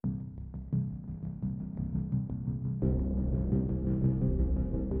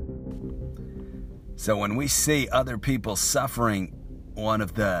So when we see other people suffering, one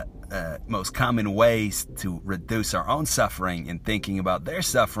of the most common ways to reduce our own suffering in thinking about their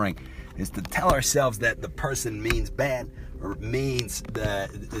suffering is to tell ourselves that the person means bad, or means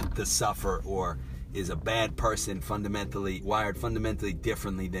to suffer, or is a bad person, wired fundamentally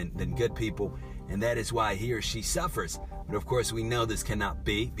differently than good people, and that is why he or she suffers. But of course we know this cannot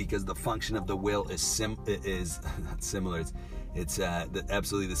be, because the function of the will is not similar, it's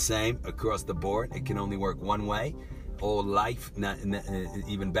absolutely the same across the board. It can only work one way. All life,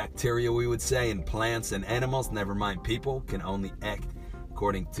 even bacteria, we would say, and plants and animals, never mind people, can only act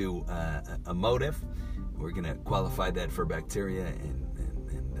according to a motive. We're going to qualify that for bacteria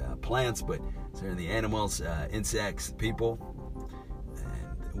and plants, but certainly animals, insects, people.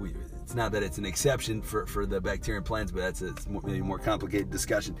 And it's not that it's an exception for the bacteria and plants, but that's maybe a more complicated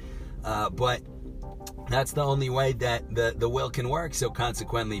discussion. But that's the only way that the will can work. So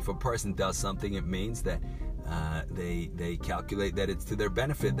consequently, if a person does something, it means that they calculate that it's to their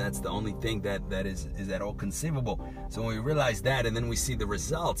benefit. That's the only thing that is at all conceivable. So when we realize that, and then we see the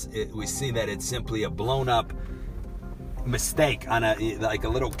results, we see that it's simply a blown up mistake like a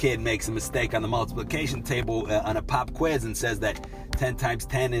little kid makes a mistake on the multiplication table on a pop quiz and says that 10 times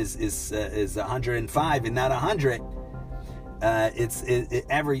 10 is 105 and not 100.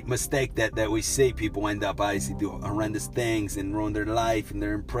 Every mistake that we see, people end up obviously do horrendous things and ruin their life, and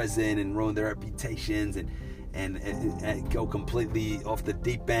they're in prison and ruin their reputations and go completely off the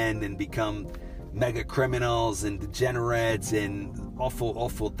deep end and become mega criminals and degenerates and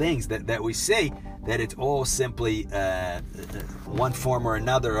awful things that we see, that it's all simply one form or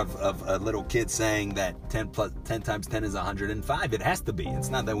another of a little kid saying that 10 times 10 is 105. It has to be. It's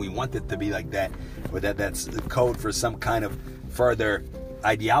not that we want it to be like that, or that's code for some kind of further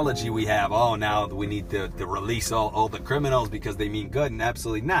ideology we have. Oh, now we need to release all the criminals because they mean good, and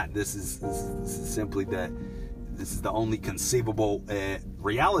absolutely not. This is simply this is the only conceivable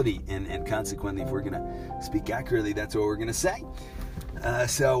reality, and consequently, if we're going to speak accurately, that's what we're going to say.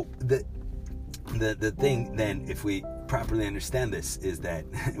 So the thing then, if we properly understand this, is that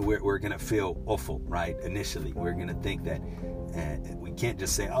we're going to feel awful, right? Initially, we're going to think that we can't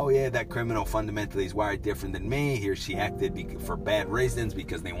just say, oh yeah, that criminal fundamentally is wired different than me. He or she acted for bad reasons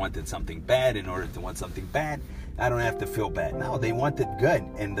because they wanted something bad. In order to want something bad, I don't have to feel bad. No, they wanted good,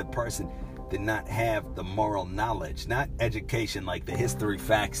 and the person did not have the moral knowledge, not education like the history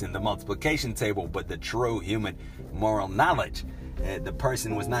facts and the multiplication table, but the true human moral knowledge. The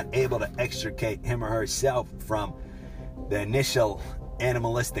person was not able to extricate him or herself from the initial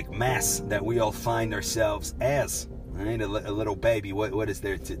animalistic mass that we all find ourselves as. Right? A little baby, what is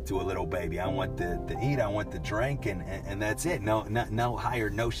there to a little baby? I want to eat, I want to drink, and that's it. No higher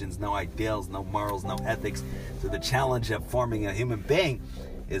notions, no ideals, no morals, no ethics. So the challenge of forming a human being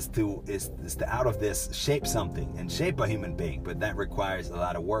is to out of this shape something and shape a human being. But that requires a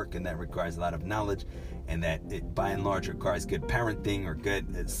lot of work, and that requires a lot of knowledge, and that it by and large requires good parenting, or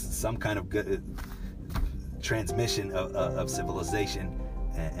some kind of good transmission of civilization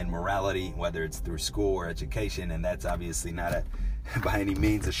and morality, whether it's through school or education. And that's obviously not by any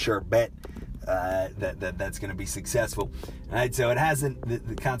means a sure bet that's going to be successful. All right, so it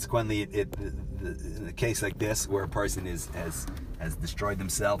hasn't. Consequently, in a case like this, where a person has destroyed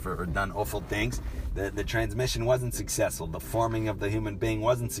themselves or done awful things, the transmission wasn't successful. The forming of the human being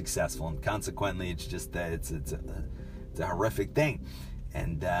wasn't successful, and consequently, it's just it's a horrific thing,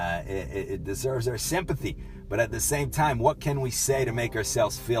 and it deserves our sympathy. But at the same time, what can we say to make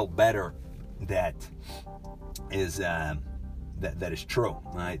ourselves feel better that is true,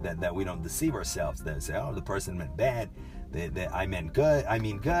 right? That we don't deceive ourselves. That say, oh, the person meant bad. That I meant good. I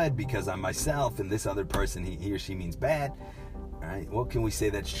mean good because I'm myself, and this other person, he or she means bad. All right. What can we say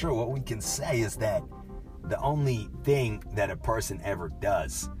that's true? What we can say is that the only thing that a person ever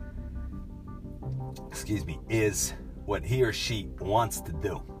does, is what he or she wants to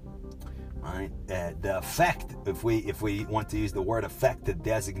do. Right? The effect, if we want to use the word effect to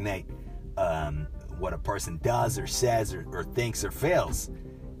designate what a person does or says or thinks or feels,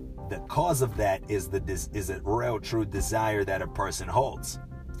 the cause of that is a real true desire that a person holds.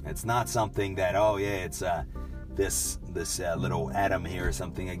 It's not something that, oh yeah, it's this little atom here or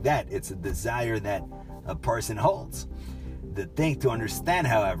something like that. It's a desire that a person holds. The thing to understand,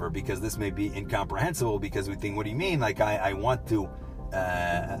 however, because this may be incomprehensible, because we think, what do you mean? Like I want to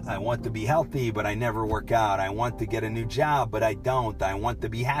be healthy, but I never work out. I want to get a new job, but I don't. I want to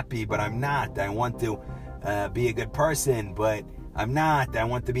be happy, but I'm not. I want to be a good person, but I'm not. I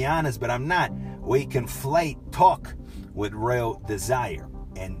want to be honest, but I'm not. We conflate talk with real desire,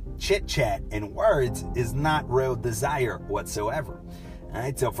 and chit-chat and words is not real desire whatsoever. All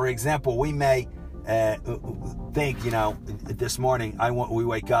right? So, for example, we may think, this morning we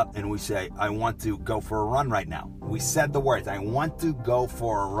wake up and we say, I want to go for a run right now. We said the words, I want to go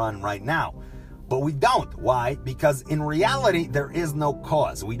for a run right now. But we don't. Why? Because in reality, there is no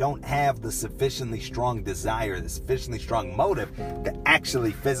cause. We don't have the sufficiently strong desire, the sufficiently strong motive to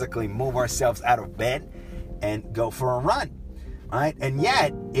actually physically move ourselves out of bed and go for a run. Right? And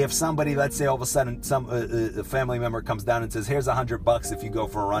yet, if somebody, let's say all of a sudden, a family member comes down and says, here's $100 if you go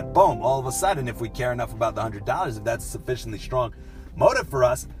for a run, boom, all of a sudden, if we care enough about the $100, if that's a sufficiently strong motive for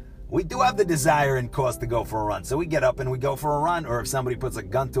us, we do have the desire and cause to go for a run. So we get up and we go for a run. Or if somebody puts a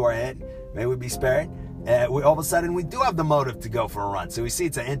gun to our head, may we be spared, all of a sudden we do have the motive to go for a run. So we see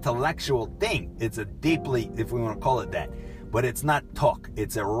it's an intellectual thing. It's a deeply, if we want to call it that, but it's not talk.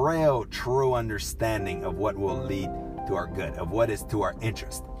 It's a real, true understanding of what will lead to our good, of what is to our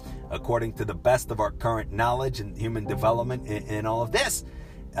interest, according to the best of our current knowledge and human development and all of this,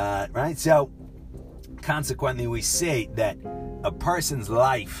 right? So consequently, we see that a person's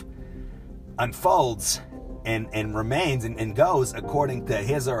life unfolds and remains and goes according to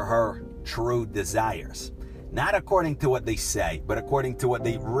his or her true desires. Not according to what they say, but according to what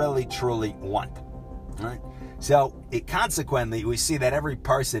they really, truly want. Right? So, consequently, we see that every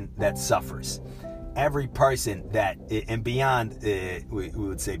person that suffers, every person that, and beyond, we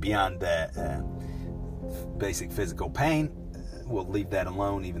would say beyond the basic physical pain, we'll leave that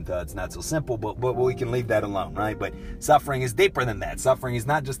alone, even though it's not so simple, but we can leave that alone, right? But suffering is deeper than that. Suffering is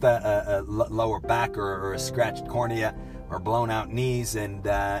not just a lower back or a scratched cornea or blown out knees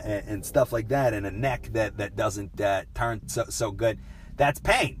and stuff like that, and a neck that doesn't turn so good. That's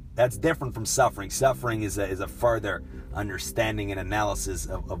pain. That's different from suffering. Suffering is a further understanding and analysis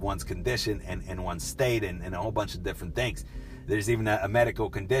of one's condition and one's state and a whole bunch of different things. There's even a medical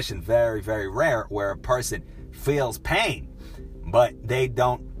condition, very, very rare, where a person feels pain, but they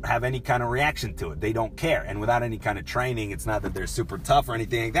don't have any kind of reaction to it. They don't care. And without any kind of training, it's not that they're super tough or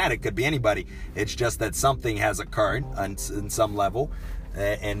anything like that. It could be anybody. It's just that something has occurred on some level,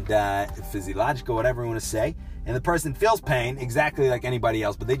 and physiological, whatever you want to say. And the person feels pain exactly like anybody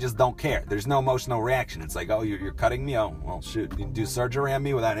else, but they just don't care. There's no emotional reaction. It's like, oh, you're cutting me? Oh, well, shoot. You do surgery on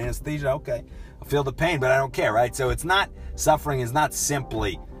me without anesthesia? Okay. I feel the pain, but I don't care, right? So it's not, suffering is not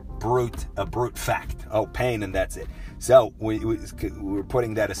simply a brute fact. Oh, pain, and that's it. So we're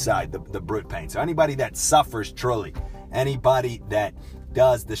putting that aside, the brute pain. So anybody that suffers truly, anybody that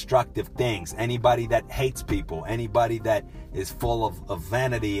does destructive things, anybody that hates people, anybody that is full of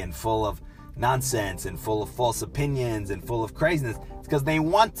vanity and full of nonsense and full of false opinions and full of craziness, it's because they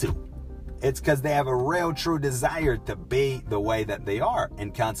want to. It's because they have a real true desire to be the way that they are,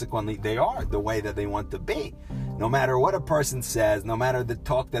 and consequently they are the way that they want to be. No matter what a person says, no matter the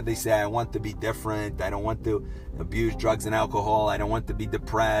talk that they say, I want to be different, I don't want to abuse drugs and alcohol, I don't want to be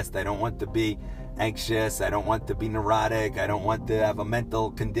depressed, I don't want to be anxious, I don't want to be neurotic, I don't want to have a mental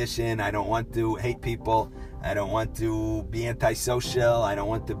condition, I don't want to hate people, I don't want to be antisocial, I don't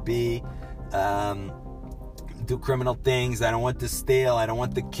want to be do criminal things, I don't want to steal, I don't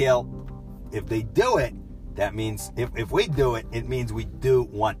want to kill. If they do it, that means, if we do it, it means we do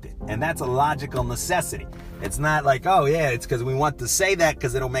want it. And that's a logical necessity. It's not like, oh yeah, it's because we want to say that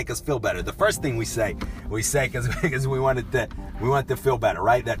because it'll make us feel better. The first thing we say because we want to feel better,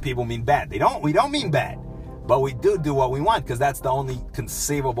 right? That people mean bad. We don't mean bad. But we do what we want because that's the only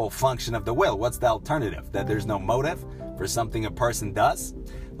conceivable function of the will. What's the alternative? That there's no motive for something a person does?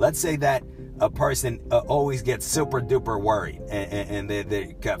 Let's say that a person always gets super duper worried and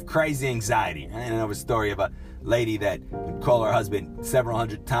they have crazy anxiety. I know a story of a lady that would call her husband several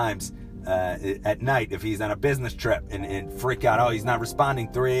hundred times at night if he's on a business trip and freak out. Oh, he's not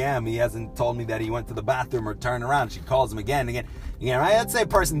responding 3 a.m. He hasn't told me that he went to the bathroom or turned around. She calls him again and again, right? Let's say a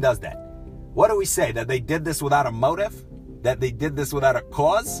person does that. What do we say? That they did this without a motive? That they did this without a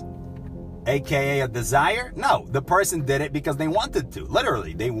cause? AKA a desire? No, the person did it because they wanted to.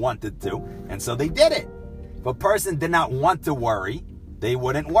 Literally, they wanted to, and so they did it. If a person did not want to worry, they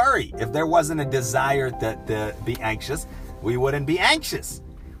wouldn't worry. If there wasn't a desire to be anxious, we wouldn't be anxious.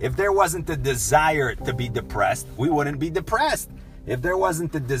 If there wasn't a desire to be depressed, we wouldn't be depressed. If there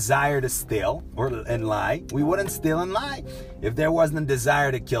wasn't a desire to steal and lie, we wouldn't steal and lie. If there wasn't a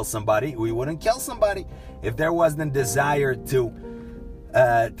desire to kill somebody, we wouldn't kill somebody. If there wasn't a desire to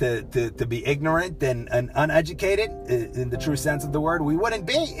be ignorant and uneducated, in the true sense of the word, we wouldn't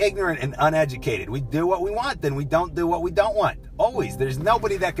be ignorant and uneducated. We do what we want, then we don't do what we don't want. Always. There's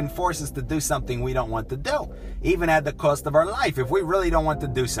nobody that can force us to do something we don't want to do, even at the cost of our life. If we really don't want to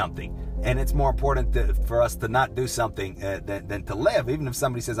do something, And it's more important for us to not do something than to live. Even if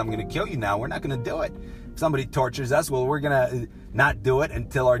somebody says, I'm going to kill you now, we're not going to do it. If somebody tortures us, well, we're going to not do it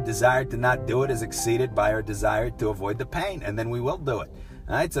until our desire to not do it is exceeded by our desire to avoid the pain. And then we will do it.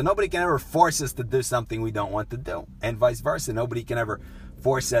 All right, so nobody can ever force us to do something we don't want to do, and vice versa. Nobody can ever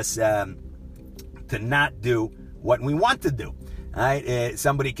force us to not do what we want to do. All right,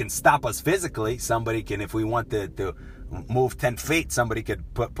 somebody can stop us physically. Somebody can, if we want to move 10 feet, somebody could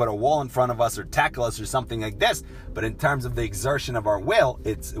put a wall in front of us or tackle us or something like this. But in terms of the exertion of our will,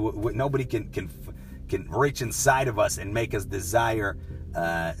 it's nobody can reach inside of us and make us desire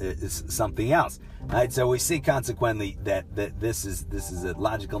something else. All right, so we see consequently that this is a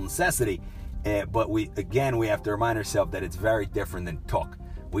logical necessity, but we have to remind ourselves that it's very different than talk.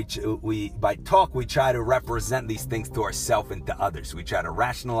 By talk we try to represent these things to ourselves and to others. We try to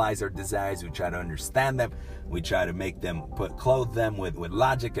rationalize our desires. We try to understand them. We try to make them clothe them with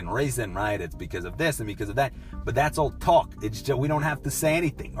logic and reason. Right? It's because of this and because of that. But that's all talk. It's just, we don't have to say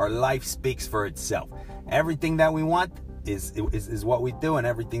anything. Our life speaks for itself. Everything that we want is what we do, and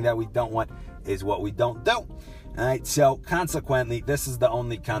everything that we don't want is what we don't do. All right, so consequently, this is the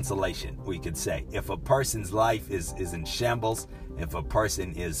only consolation we could say. If a person's life is in shambles, if a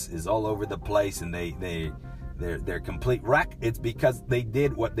person is all over the place and they're complete wreck, it's because they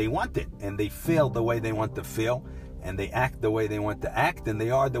did what they wanted, and they feel the way they want to feel, and they act the way they want to act, and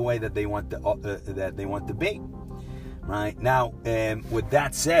they are the way that they want to be. Right now, with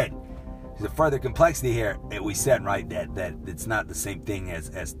that said, there's a further complexity here. We said, right, that it's not the same thing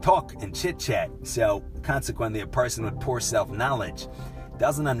as talk and chit-chat. So consequently, a person with poor self-knowledge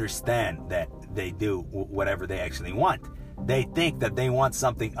doesn't understand that they do whatever they actually want. They think that they want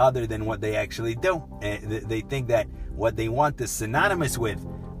something other than what they actually do. They think that what they want is synonymous with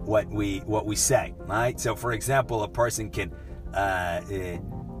what we say, right? So, for example, a person can,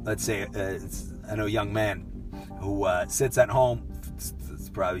 let's say, I know a young man who sits at home. It's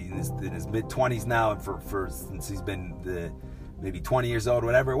probably in his mid-20s now, and since he's been maybe 20 years old,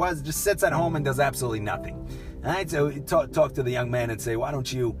 whatever it was, just sits at home and does absolutely nothing. All right, so talk to the young man and say, why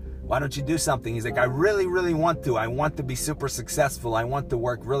don't you do something? He's like, I really, really want to. I want to be super successful. I want to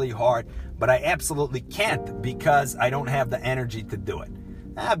work really hard, but I absolutely can't because I don't have the energy to do it.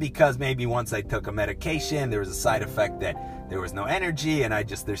 Because maybe once I took a medication, there was a side effect that there was no energy, and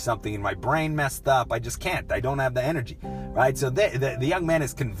there's something in my brain messed up. I just can't. I don't have the energy, right? So the young man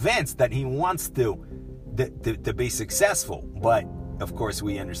is convinced that he wants to be successful, but of course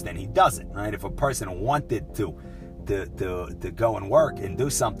we understand he doesn't, right? If a person wanted to go and work and do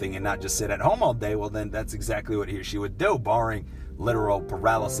something and not just sit at home all day, well, then that's exactly what he or she would do, barring literal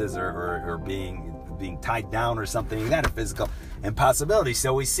paralysis or being tied down or something like that, a physical impossibility.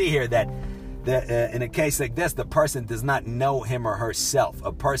 So we see here that in a case like this, the person does not know him or herself.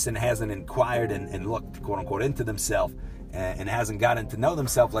 A person hasn't inquired and looked, quote unquote, into themselves and hasn't gotten to know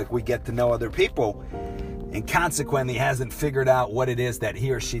themselves like we get to know other people, and consequently hasn't figured out what it is that he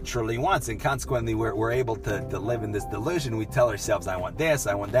or she truly wants. And consequently, we're able to live in this delusion. We tell ourselves, I want this,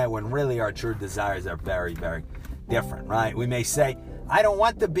 I want that, when really our true desires are very, very different, right? We may say, I don't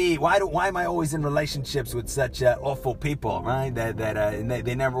want to be, why am I always in relationships with such awful people, right? That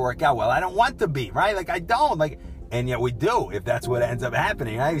they never work out well. I don't want to be, right? Like, I don't, like, and yet we do, if that's what ends up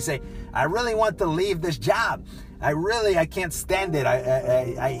happening, right? You say, I really want to leave this job. I can't stand it.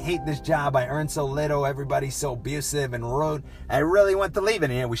 I hate this job. I earn so little. Everybody's so abusive and rude. I really want to leave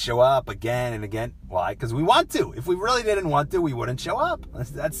it. And we show up again and again. Why? Because we want to. If we really didn't want to, we wouldn't show up.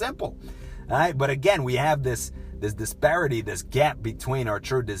 That's simple. All right. But again, we have this disparity, this gap between our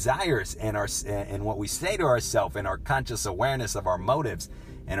true desires and what we say to ourselves, and our conscious awareness of our motives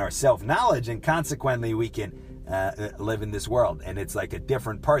and our self-knowledge. And consequently, we can live in this world, and it's like a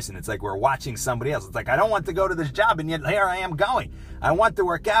different person. It's like we're watching somebody else. It's like, I don't want to go to this job, and yet here I am going. I want to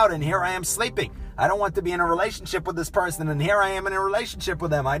work out, and here I am sleeping. I don't want to be in a relationship with this person, and here I am in a relationship with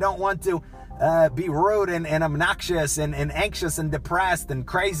them. I don't want to be rude and obnoxious and anxious and depressed and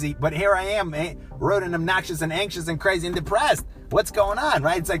crazy, but here I am, rude and obnoxious and anxious and crazy and depressed. What's going on,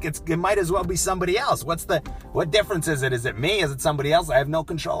 right? It's like it might as well be somebody else. What difference is it? Is it me? Is it somebody else? I have no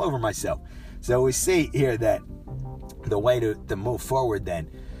control over myself. So we see here that the way to move forward then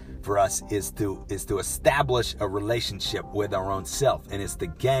for us is to establish a relationship with our own self, and it's to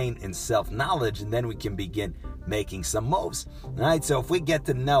gain in self-knowledge, and then we can begin making some moves. All right, so if we get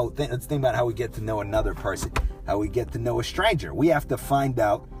to know, let's think about how we get to know another person, how we get to know a stranger. We have to find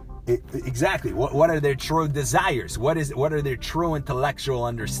out exactly what are their true desires, what are their true intellectual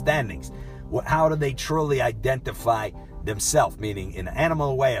understandings, how do they truly identify themselves, meaning in an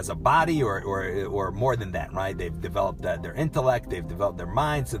animal way as a body or more than that, right? They've developed their intellect, they've developed their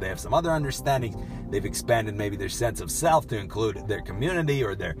mind, so they have some other understandings. They've expanded maybe their sense of self to include their community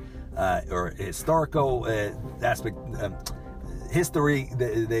or their or historical aspect, history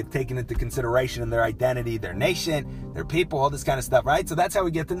they've taken into consideration in their identity, their nation, their people, all this kind of stuff, right? So that's how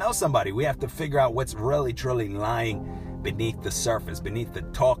we get to know somebody. We have to figure out what's really, truly lying beneath the surface, beneath the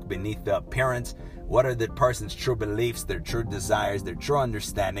talk, beneath the appearance. What are the person's true beliefs, their true desires, their true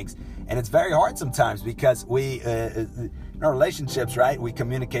understandings? And it's very hard sometimes because we, in our relationships, right, we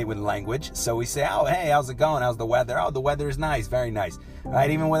communicate with language. So we say, oh, hey, how's it going? How's the weather? Oh, the weather is nice, very nice.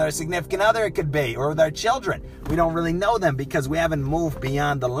 Right? Even with our significant other, it could be, or with our children. We don't really know them because we haven't moved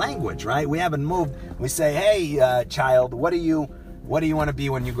beyond the language, right? We haven't moved. We say, hey, child, what do you want to be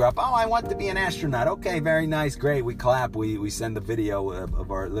when you grow up? Oh, I want to be an astronaut. Okay, very nice, great. We clap. We send the video of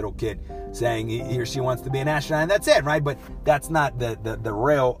our little kid saying he or she wants to be an astronaut, and that's it, right? But that's not the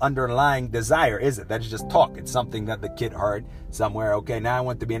real underlying desire, is it? That's just talk. It's something that the kid heard somewhere. Okay, now I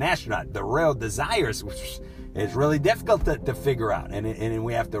want to be an astronaut. The real desires is really difficult to figure out, and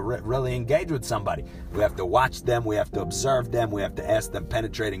we have to really engage with somebody. We have to watch them. We have to observe them. We have to ask them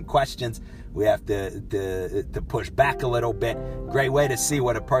penetrating questions. We have to push back a little bit. Great way to see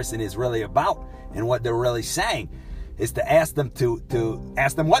what a person is really about and what they're really saying is to ask them to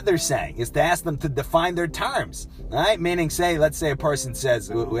ask them what they're saying, is to ask them to define their terms, right? Meaning, let's say a person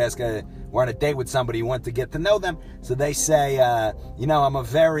says, we're on a date with somebody, you want to get to know them, so they say, I'm a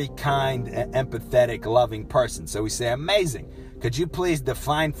very kind, empathetic, loving person. So we say, amazing. Could you please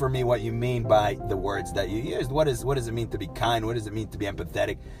define for me what you mean by the words that you used? What does it mean to be kind? What does it mean to be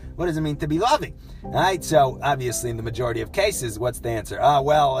empathetic? What does it mean to be loving? All right, so obviously in the majority of cases, what's the answer?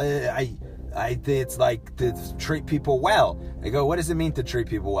 It's like to treat people well. I go, what does it mean to treat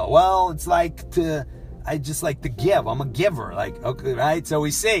people well? Well, it's like I just like to give. I'm a giver. Like, okay, right? So we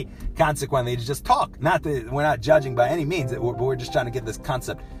see, consequently, it's just talk. We're not judging by any means. We're just trying to get this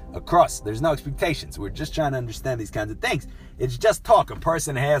concept across. There's no expectations. We're just trying to understand these kinds of things. It's just talk. A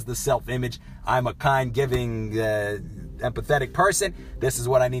person has the self-image. I'm a kind, giving, empathetic person. This is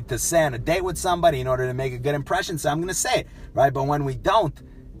what I need to say on a date with somebody in order to make a good impression. So I'm going to say it, right? But when we don't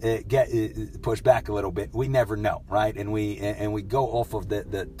push back a little bit, we never know, right? And we go off of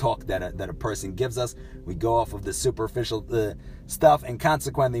the talk that a person gives us. We go off of the superficial stuff, and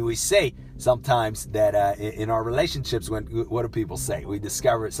consequently, we say sometimes that in our relationships, what do people say? We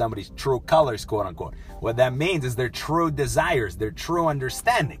discover somebody's true colors, quote unquote. What that means is their true desires, their true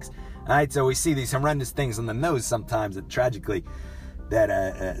understandings. All right, so we see these horrendous things on the news sometimes, and tragically, that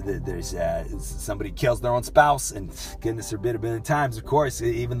there's somebody kills their own spouse, and goodness forbid, a billion times, of course,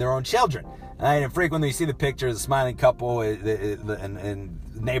 even their own children. Right? And frequently you see the pictures of a smiling couple, and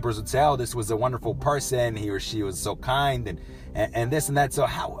neighbors would say, oh, this was a wonderful person, he or she was so kind, and this and that. So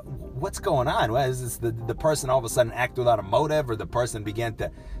what's going on? Well, is this the person all of a sudden act without a motive, or the person began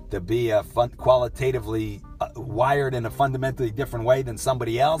to be qualitatively wired in a fundamentally different way than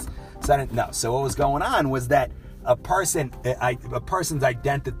somebody else? So what was going on was that a person's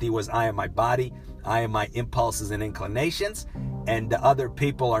identity was, I am my body, I am my impulses and inclinations, and the other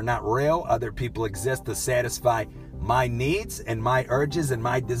people are not real. Other people exist to satisfy my needs and my urges and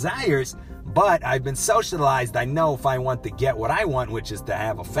my desires, but I've been socialized. I know if I want to get what I want, which is to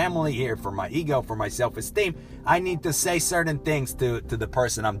have a family here, for my ego, for my self-esteem, I need to say certain things to the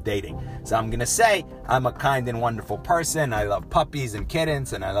person I'm dating. So I'm going to say, I'm a kind and wonderful person. I love puppies and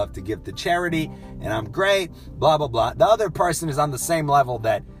kittens, and I love to give to charity, and I'm great, blah, blah, blah. The other person is on the same level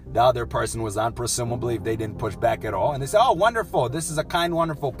that the other person was on, presumably, if they didn't push back at all. And they say, oh, wonderful, this is a kind,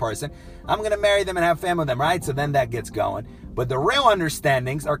 wonderful person. I'm going to marry them and have family with them, right? So then that gets going. But the real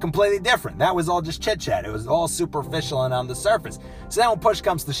understandings are completely different. That was all just chit-chat. It was all superficial and on the surface. So then when push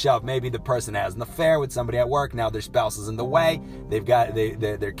comes to shove, maybe the person has an affair with somebody at work. Now their spouse is in the way.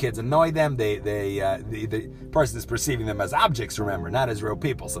 Their kids annoy them. The person is perceiving them as objects, remember, not as real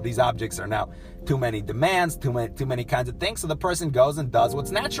people. So these objects are now too many demands, too many kinds of things. So the person goes and does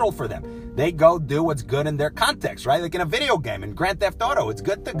what's natural for them. They go do what's good in their context, right? Like in a video game, in Grand Theft Auto, it's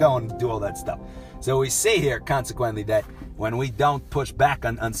good to go and do all that stuff. So we see here, consequently, that when we don't push back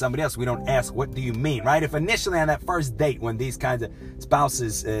on somebody else, we don't ask, what do you mean, right? If initially on that first date, when these kinds of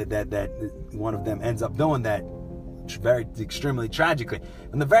spouses, that one of them ends up doing that, extremely tragically,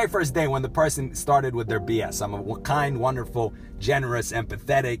 on the very first day when the person started with their BS, I'm a kind, wonderful, generous,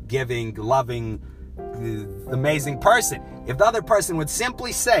 empathetic, giving, loving, amazing person. If the other person would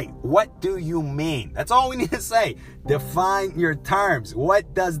simply say, what do you mean? That's all we need to say. Define your terms.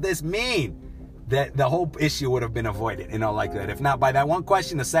 What does this mean? that the whole issue would have been avoided in all likelihood. If not by that one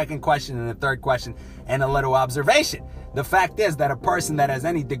question, the second question, and the third question, and a little observation. The fact is that a person that has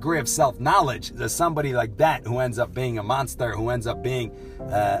any degree of self-knowledge, somebody like that who ends up being a monster, who ends up being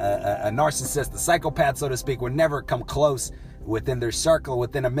a narcissist, a psychopath, so to speak, would never come close within their circle,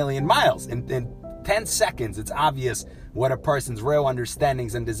 within 1,000,000 miles. In 10 seconds, it's obvious what a person's real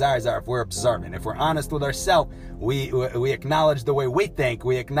understandings and desires are if we're observant. If we're honest with ourselves, we acknowledge the way we think,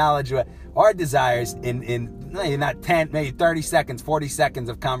 we acknowledge our desires in maybe not 10, maybe 30 seconds, 40 seconds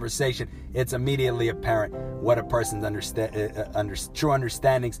of conversation. It's immediately apparent what a person's true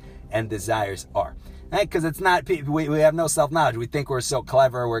understandings and desires are. Right? Because it's not, we have no self-knowledge. We think we're so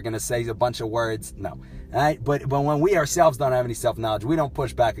clever, we're going to say a bunch of words. No. Right? But when we ourselves don't have any self-knowledge, we don't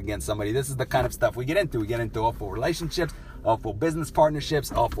push back against somebody. This is the kind of stuff we get into. We get into awful relationships, awful business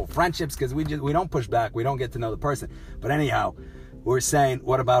partnerships, awful friendships, because we don't push back. We don't get to know the person. But anyhow, we're saying,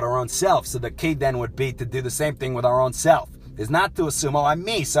 what about our own self? So the key then would be to do the same thing with our own self. Is not to assume, oh, I'm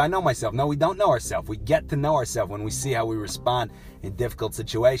me, so I know myself. No, we don't know ourselves. We get to know ourselves when we see how we respond in difficult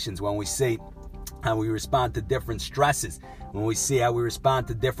situations, when we see how we respond to different stresses, when we see how we respond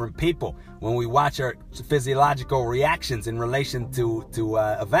to different people, when we watch our physiological reactions in relation to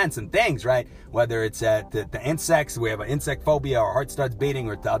events and things, right? Whether it's to insects, we have an insect phobia, our heart starts beating,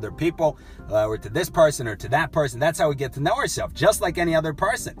 or to other people, or to this person or to that person. That's how we get to know ourselves, just like any other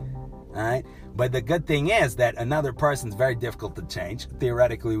person, all right? But the good thing is that another person's very difficult to change.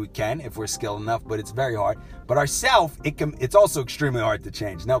 Theoretically, we can if we're skilled enough, but it's very hard. But ourself, it's also extremely hard to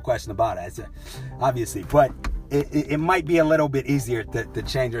change. No question about it, obviously. But it might be a little bit easier to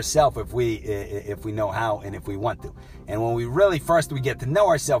change ourselves if we know how and if we want to. And when we really first we get to know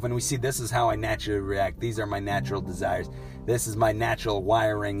ourselves and we see this is how I naturally react. These are my natural desires. This is my natural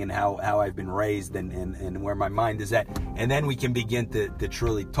wiring and how I've been raised and where my mind is at. And then we can begin to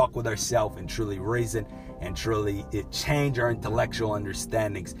truly talk with ourselves and truly reason and truly change our intellectual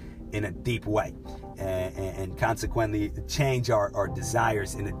understandings in a deep way. And consequently change our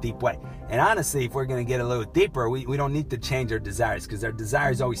desires in a deep way. And honestly, if we're going to get a little deeper, we don't need to change our desires, because our desire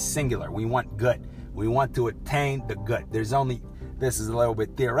is always singular. We want good. We want to attain the good. This is a little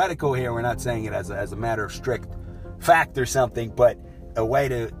bit theoretical here. We're not saying it as a matter of strict fact or something, but a way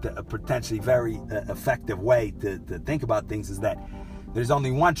a potentially very effective way to think about things is that there's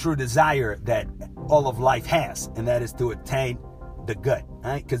only one true desire that all of life has, and that is to attain the good,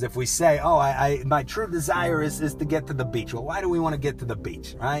 right? Because if we say, my true desire is to get to the beach. Well, why do we want to get to the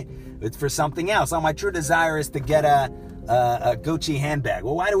beach, right? It's for something else. My true desire is to get a Gucci handbag.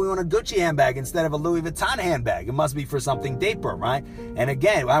 Well, why do we want a Gucci handbag instead of a Louis Vuitton handbag? It must be for something deeper, right? And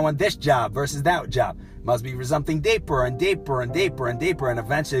again, I want this job versus that job. It must be for something deeper and deeper and deeper and deeper. And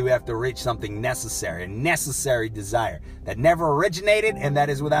eventually we have to reach something necessary, a necessary desire that never originated and that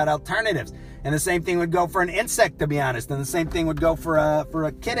is without alternatives. And the same thing would go for an insect, to be honest. And the same thing would go for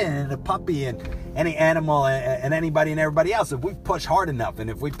a kitten and a puppy and any animal and anybody and everybody else. If we push hard enough and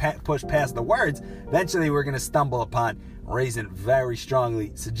if we push past the words, eventually we're going to stumble upon reason very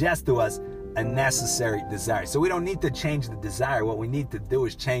strongly suggests to us a necessary desire. So we don't need to change the desire. What we need to do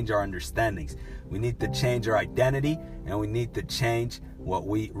is change our understandings. We need to change our identity, and we need to change what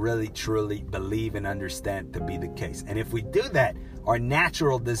we really truly believe and understand to be the case. And if we do that, our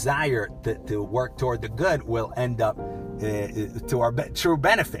natural desire to work toward the good will end up to our true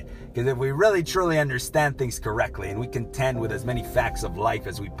benefit. Because if we really truly understand things correctly and we contend with as many facts of life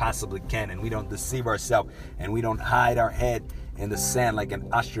as we possibly can, and we don't deceive ourselves and we don't hide our head in the sand like an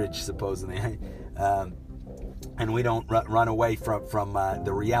ostrich, supposedly, and we don't run away from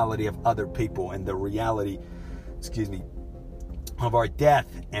the reality of other people and the reality, of our death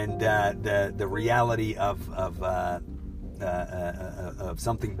and the reality of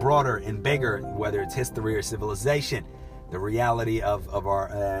something broader and bigger, whether it's history or civilization, the reality of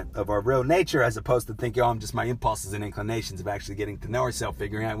our real nature, as opposed to thinking, I'm just my impulses and inclinations, of actually getting to know ourselves,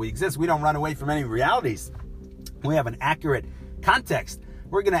 figuring out we exist. We don't run away from any realities. We have an accurate context.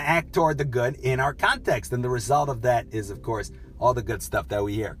 We're going to act toward the good in our context, and the result of that is, of course, all the good stuff that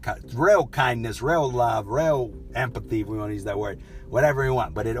we hear. Real kindness, real love, real empathy, if we want to use that word, whatever you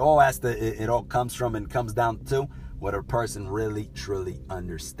want. But it all comes from and comes down to what a person really, truly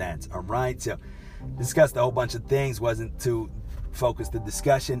understands. All right, so discussed a whole bunch of things. Wasn't too focused the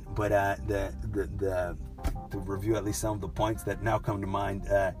discussion, but to review at least some of the points that now come to mind,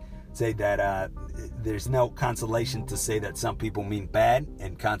 say that there's no consolation to say that some people mean bad,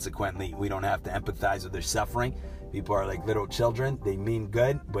 and consequently we don't have to empathize with their suffering. People are like little children. They mean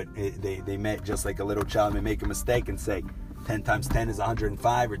good, but they may, just like a little child may make a mistake and say, 10 times 10 is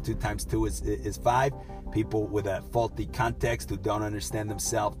 105, or 2 times 2 is 5. People with a faulty context, who don't understand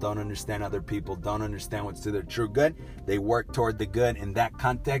themselves, don't understand other people, don't understand what's to their true good, they work toward the good in that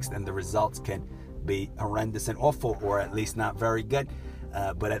context, and the results can be horrendous and awful, or at least not very good.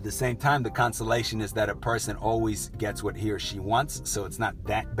 But at the same time, the consolation is that a person always gets what he or she wants, so it's not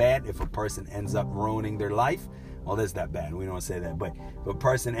that bad if a person ends up ruining their life. Well, that's that bad. We don't say that. But if a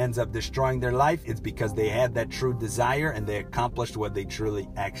person ends up destroying their life, it's because they had that true desire and they accomplished what they truly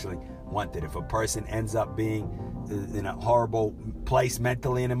actually wanted. If a person ends up being in a horrible place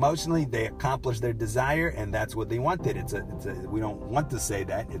mentally and emotionally, they accomplished their desire and that's what they wanted. We don't want to say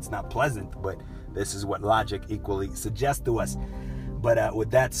that. It's not pleasant, but this is what logic equally suggests to us. But with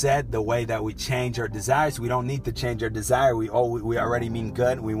that said, the way that we change our desires, we don't need to change our desire. We already mean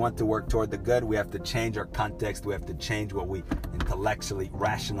good. We want to work toward the good. We have to change our context. We have to change what we intellectually,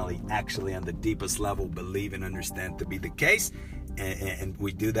 rationally, actually on the deepest level believe and understand to be the case. And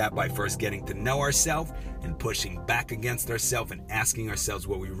we do that by first getting to know ourselves and pushing back against ourselves and asking ourselves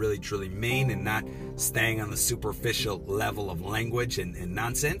what we really truly mean, and not staying on the superficial level of language and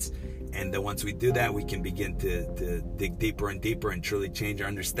nonsense. And then once we do that, we can begin to dig deeper and deeper and truly change our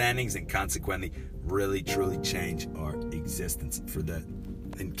understandings, and consequently really truly change our existence for the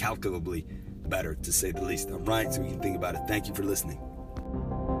incalculably better, to say the least. All right, so we can think about it. Thank you for listening.